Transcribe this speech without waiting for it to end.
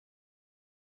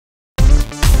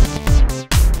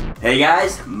Hey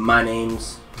guys, my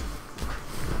name's...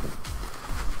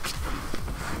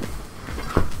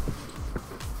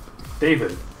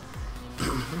 David.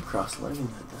 I'm cross-legged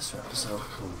this episode.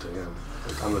 Oh damn.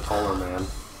 I'm the taller man.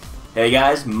 Hey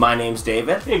guys, my name's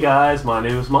David. Hey guys, my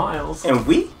name is Myles. And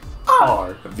we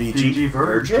are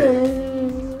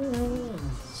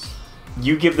Sega-Virgins.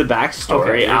 You give the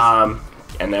backstory, Okay,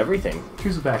 and everything.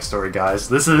 Here's the backstory, guys.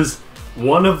 This is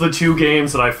one of the 2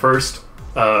 games that I first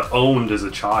owned as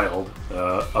a child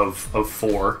of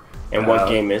 4. And what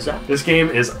game is that? This game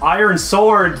is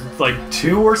Ironsword, like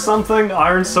 2 or something.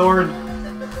 Ironsword,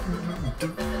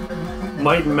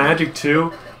 Might and Magic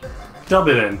 2. Dub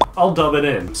it in. I'll dub it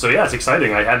in. So yeah, it's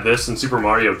exciting. I had this in Super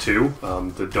Mario 2,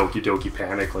 the Doki Doki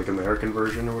Panic, like American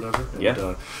version or whatever. And,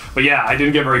 yeah. But yeah, I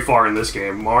didn't get very far in this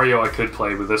game. Mario I could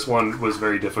play, but this one was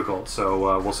very difficult.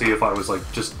 So we'll see if I was like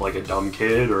just like a dumb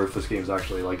kid or if this game's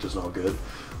actually like just not good.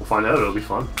 We'll find out. It'll be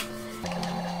fun.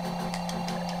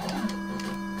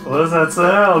 What does that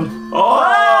sound? Oh!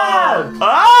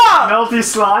 Ah! Melty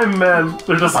slime men.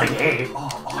 They're just like, hey, oh,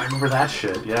 I remember that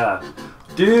shit. Yeah,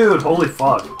 dude, holy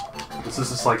fuck. This is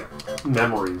just like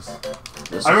memories.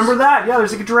 I remember that. Yeah,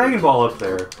 there's like a Dragon Ball up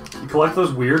there. You collect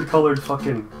those weird colored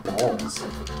fucking balls.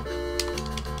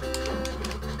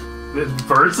 It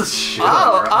burns the shit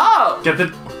out of it. Get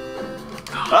the.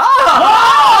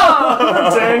 Oh!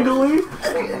 Dangly.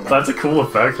 That's a cool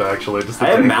effect, actually. Just the I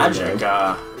have dangly magic.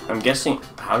 I'm guessing.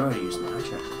 How do I use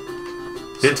magic?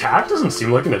 The attack doesn't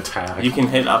seem like an attack. You can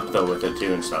hit up though with it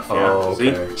too and stuff. Oh,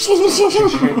 yeah. okay. See?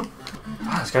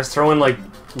 Wow, this guy's throwing like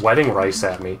wedding rice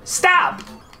at me. Stop!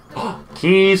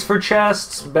 Keys for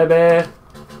chests, baby.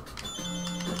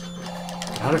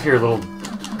 Get out of here, little.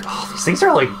 Oh, these things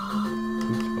are like.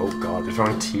 Oh god, they're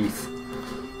throwing teeth.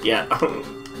 Yeah.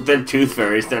 They're tooth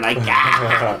fairies. They're like,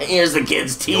 ah, here's the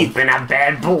kid's teeth. You've been a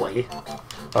bad boy.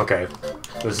 Okay,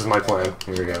 this is my plan.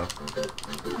 Here we go.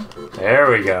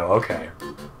 There we go. Okay.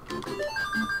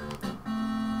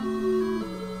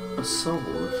 A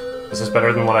sword. Is this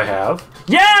better than what I have?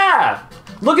 Yeah!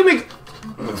 Look at me!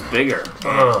 It's bigger.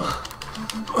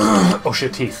 Oh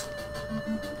shit, teeth.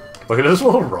 Look at this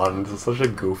little run. He's such a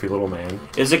goofy little man.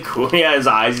 Is it cool? Yeah, his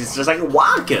eyes, he's just like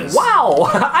Wonka's. Wow!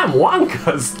 I'm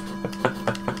Wonka's!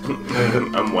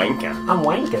 I'm Wanka. I'm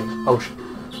wanking. Oh shit.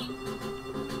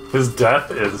 His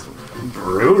death is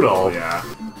brutal. Yeah.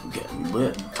 Getting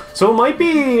lit. So it might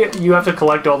be you have to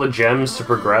collect all the gems to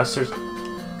progress or...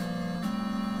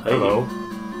 Hello.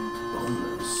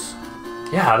 Bonus.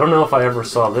 Yeah, I don't know if I ever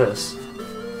saw this.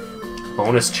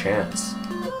 Bonus chance.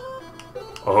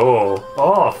 Oh.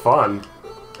 Oh, fun.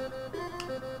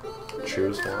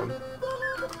 Choose one.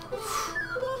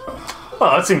 Oh,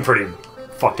 that seemed pretty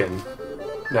fucking...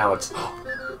 Now it's...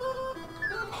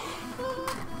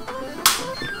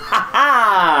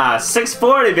 Haha!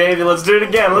 640, baby. Let's do it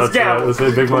again. Let's go. Let's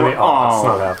say big money. Oh, it's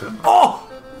not happening. Oh!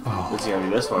 It's gonna be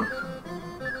this one.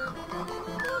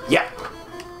 Yeah.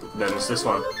 Then it's this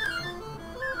one.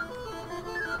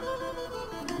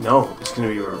 No, it's gonna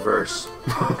be reverse.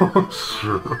 We're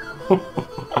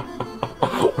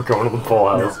going to the full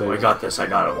house. No, I got this. I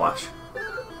got it. Watch.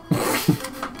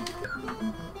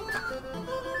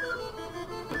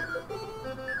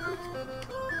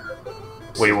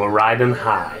 We were riding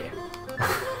high.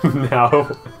 Now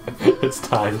it's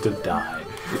time to die.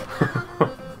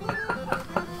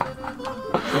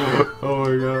 Oh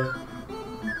my god.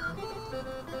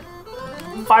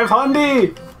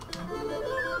 500!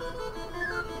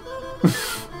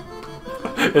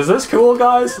 Is this cool,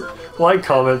 guys? Like,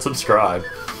 comment, subscribe.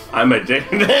 I'm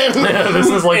addicted. This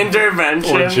is like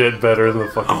intervention. Legit better than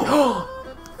the fucking.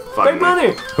 Fuck big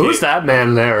money! Who's that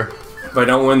man there? If I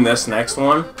don't win this next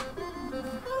one,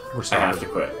 I have to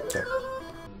quit. Okay.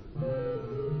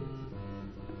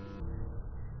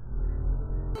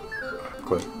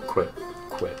 Quit.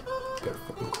 Gotta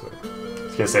fucking quit. I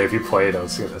was gonna say, if you played, I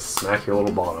was gonna smack your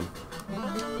little bottom.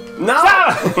 No!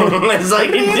 It's like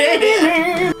you did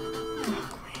it!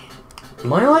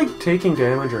 Am I, like, taking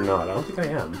damage or not? I don't think I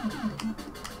am.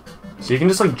 So you can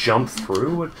just, like, jump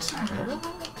through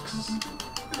attacks?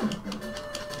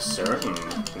 Certain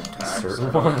attacks.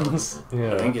 Certain ones?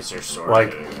 Yeah. I think it's your sword.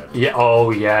 Like, yeah,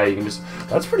 oh yeah, you can just...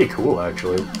 That's pretty cool,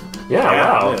 actually. Yeah,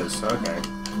 wow. It is. Okay.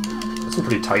 That's some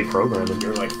pretty tight programming.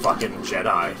 You're like fucking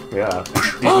Jedi. Yeah.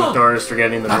 These Doors for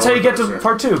getting the That's how you get to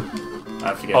part 2. I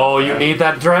have to get Oh, you need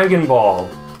that Dragon Ball.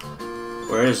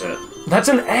 Where is it? That's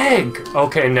an egg!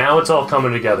 Okay, now it's all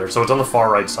coming together, so it's on the far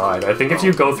right side. I think if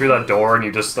you go through that door and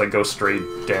you just, like, go straight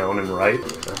down and right...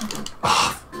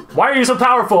 Why are you so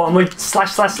powerful? I'm like,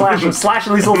 slash. I'm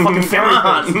slashing these little fucking fairy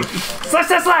things.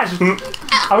 Slash. I'm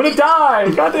gonna die!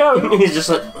 Goddamn! He's just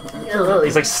like...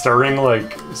 He's like stirring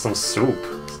like some soup.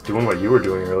 He's doing what you were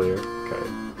doing earlier. Okay.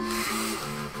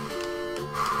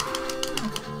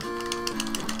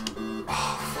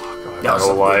 Oh fuck! That was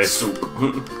no life. soup.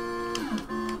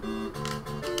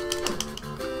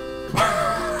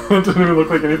 It doesn't even look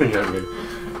like anything hit me.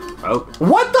 Oh.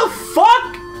 What the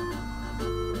fuck?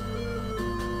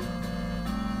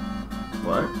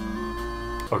 What?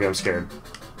 Okay, I'm scared.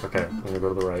 Okay, I'm gonna go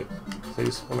to the right.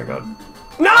 Please. Oh my god.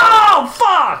 No!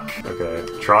 Fuck! Okay,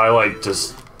 try like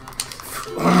just.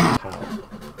 How?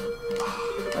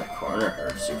 That corner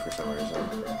hurts you for some reason.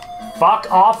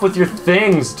 Fuck off with your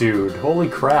things, dude. Holy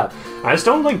crap. I just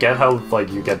don't like get how like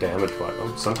you get damaged by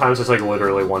them. Sometimes it's like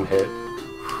literally one hit.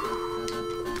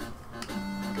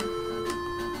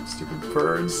 Stupid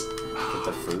birds. Get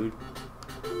the food.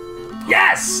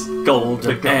 Yes! Golden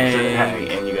golden egg. egg.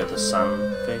 And you got the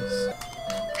sun face.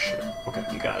 Shit. Okay.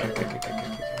 You got it. Okay.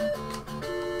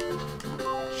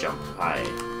 Jump high.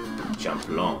 Jump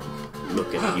long.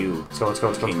 Look at you. Let's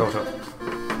go.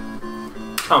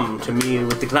 Come to me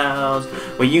with the clouds,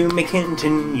 where you may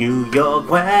continue your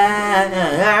quest.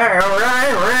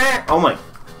 Oh my.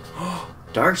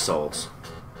 Dark Souls.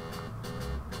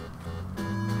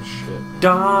 Shit.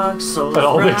 Dark Souls. That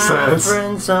all makes sense.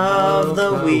 Reference of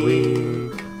the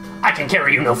week. I can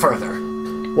carry you no further.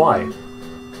 Why?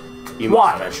 You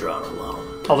Why? must venture on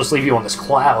alone. I'll just leave you on this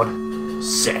cloud.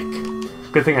 Sick.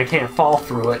 Good thing I can't fall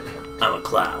through it. I'm a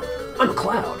cloud. I'm a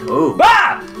cloud. Ooh.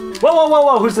 Ah!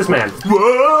 Whoa! Who's this man?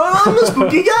 Whoa, I'm a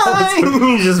spooky guy!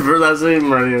 He's just, that's him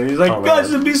running. He's like, Oh,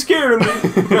 guys, man. don't be scared of me.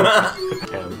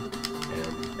 M.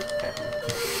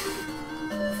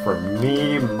 For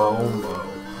me, Momo.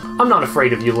 I'm not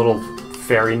afraid of you little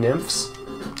fairy nymphs.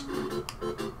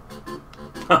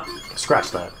 Scratch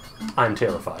that. I'm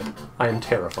terrified. I am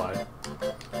terrified.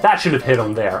 That should have hit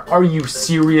him there. Are you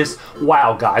serious?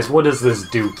 Wow, guys, what is this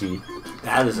dookie?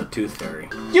 That is a tooth fairy.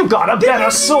 You got a better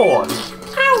sword!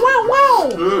 Wow!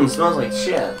 Smells like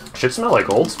shit. Should smell like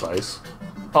Old Spice.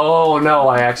 Oh no,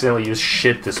 I accidentally used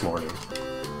shit this morning.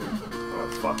 Oh,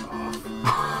 fuck off.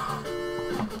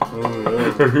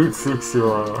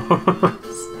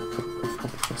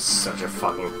 Such a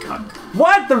fucking cuck.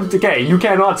 What the? Okay, you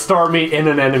cannot start me in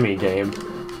an enemy game.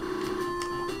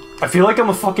 I feel like I'm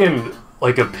a fucking,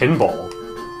 like a pinball.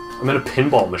 I'm in a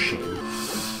pinball machine.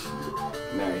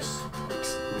 Nice.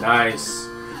 Nice.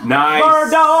 Nice.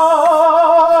 Murder!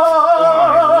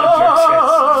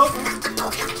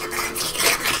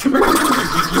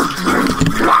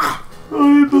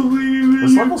 I believe in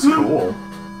This you. level's cool.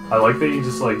 I like that you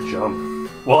just like jump.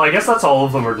 Well, I guess that's all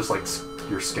of them are just like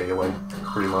you're scaling,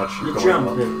 pretty much. You going jump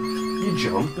up. and You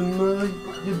jump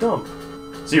and you dump.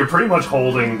 So you're pretty much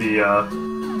holding the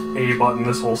A button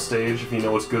this whole stage if you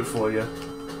know what's good for you.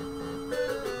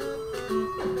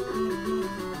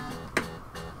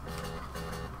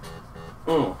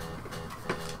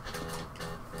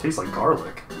 Tastes like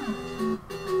garlic.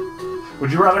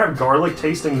 Would you rather have garlic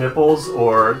tasting nipples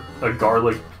or a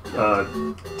garlic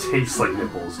taste like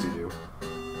nipples to you?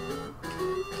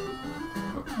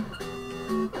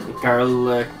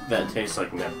 garlic that tastes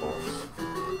like nipples.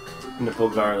 Nipple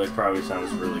garlic probably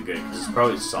sounds really good because it's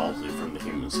probably salty from the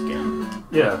human skin.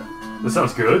 Yeah. This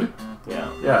sounds good?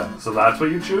 Yeah. Yeah, so that's what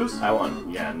you choose? I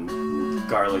want,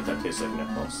 garlic that tastes like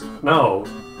nipples. No.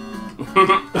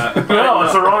 No,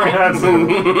 it's the wrong answer.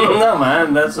 No,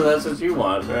 man, that's what you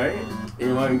want, right?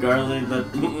 You want garlic that...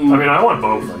 I mean, I want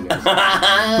both, I guess.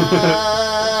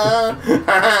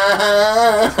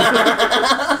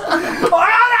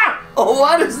 Oh,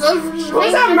 what is that?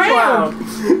 What's that cloud?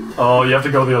 Oh, you have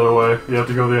to go the other way. You have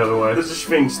to go the other way. There's a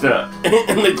sphinxter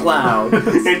in the cloud.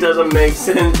 It doesn't make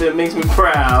sense. It makes me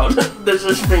proud. There's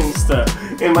a sphinxter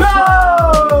in my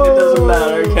cloud. It doesn't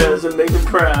matter because it makes me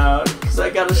proud. Because I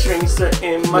got a sphinxter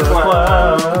in my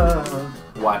cloud.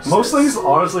 Watch Most this. things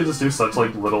honestly just do such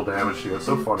like little damage to you. It's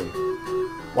so funny.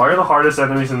 Why are the hardest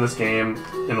enemies in this game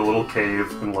in a little cave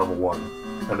in level 1?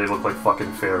 And they look like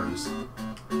fucking fairies.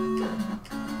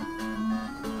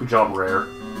 Good job, Rare.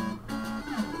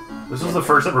 This was the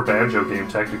first ever Banjo game,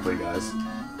 technically, guys.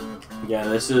 Yeah,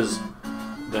 there's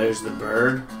the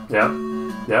bird. Yep.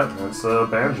 Yep, that's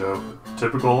Banjo.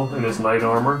 Typical in his knight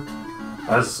armor.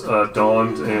 As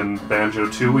donned in Banjo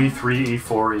 2E, 3E,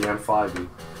 4E, and 5E.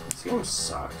 This game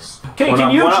sucks. Okay,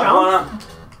 can you jump?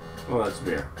 Well, that's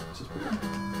beer. It's just weird.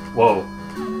 Whoa.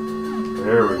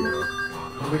 There we go.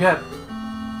 What do we got?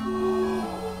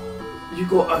 You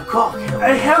go a cock.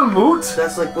 A helmet?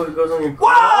 That's like what goes on your. Whoa!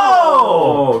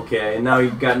 Oh, okay. Now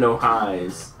you've got no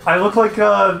highs. I look like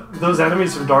those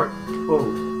enemies from Dark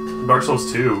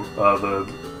Souls 2.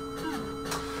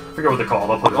 I forget what they're called.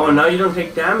 I'll put it Oh, on. now you don't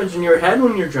take damage in your head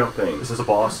when you're jumping. Is this a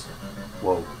boss?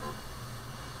 Whoa.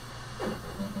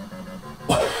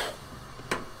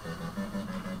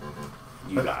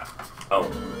 You got. Oh.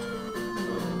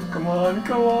 Come on,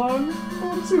 come on. I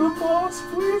want to see the boss,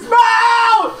 please.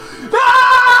 No!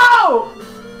 No!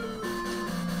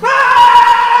 No!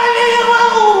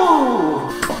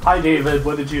 Hi, David.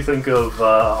 What did you think of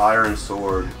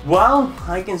Ironsword? Well,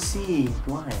 I can see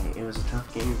why it was a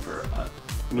tough game for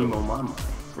Mimo Mama.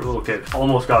 For a little kid.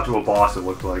 Almost got to a boss, it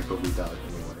looked like, but we died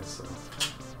anyway, so.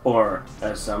 Or,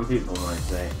 as some people might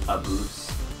say, a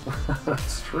boost.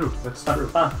 That's true. That's true.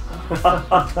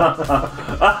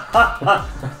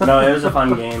 No, it was a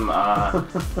fun game.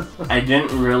 I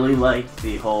didn't really like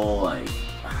the whole, like,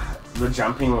 the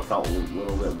jumping felt a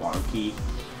little bit wonky.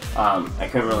 I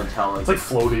couldn't really tell. It's like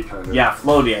floaty, kind of. Yeah,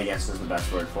 floaty, I guess is the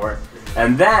best word for it.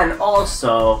 And then,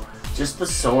 also, just the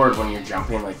sword when you're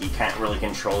jumping, like, you can't really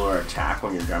control or attack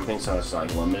when you're jumping, so it's,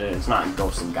 like, limited. It's not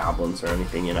Ghosts and Goblins or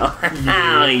anything, you know?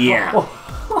 Yeah.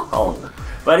 Oh.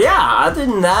 But yeah, other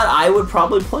than that, I would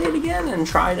probably play it again and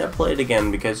try to play it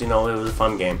again because, you know, it was a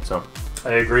fun game, so.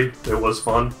 I agree. It was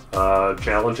fun.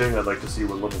 Challenging. I'd like to see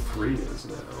what level 3 is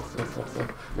now.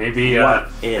 Maybe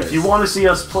if you want to see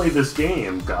us play this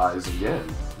game, guys, again,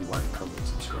 like, comment,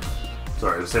 subscribe.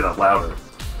 Sorry, to say that louder.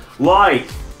 Like,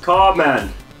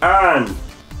 comment, and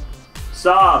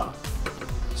subscribe.